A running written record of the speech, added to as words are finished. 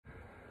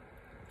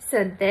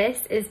So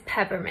this is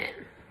peppermint.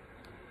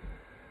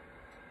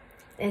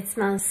 It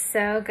smells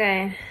so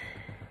good.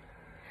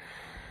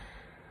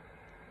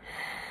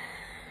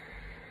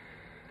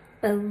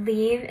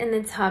 Believe in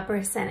the top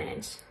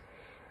percentage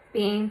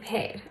being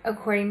paid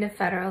according to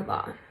federal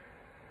law.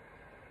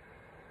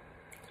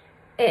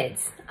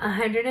 It's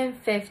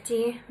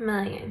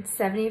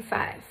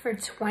 $150,075,000 for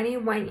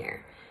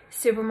 21-year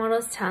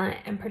Supermodels Talent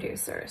and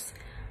Producers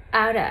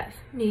out of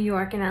New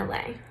York and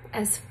LA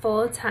as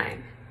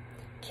full-time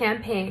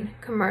campaign,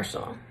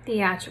 commercial,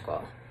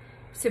 theatrical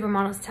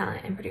Supermodels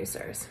Talent and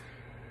Producers.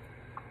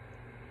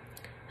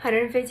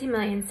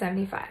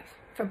 $150,075,000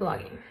 for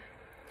blogging.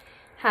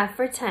 Half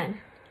for 10,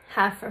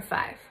 half for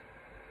 5.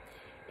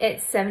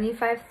 It's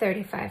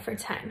 $75.35 for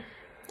 10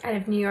 out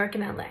of New York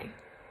and LA.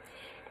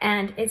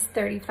 And it's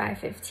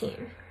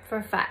 $35.15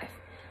 for 5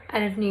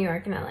 out of New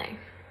York and LA.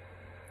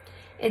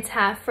 It's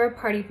half for a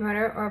party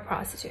promoter or a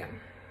prostitute.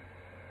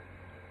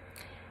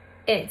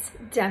 It's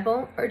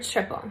double or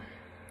triple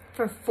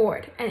for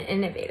Ford and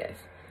Innovative,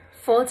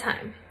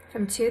 full-time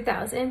from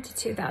 2000 to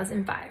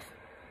 2005.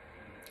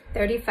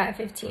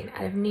 $35.15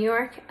 out of New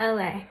York,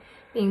 LA,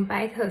 being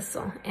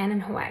bi-coastal and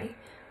in Hawaii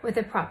with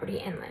a property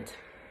inland.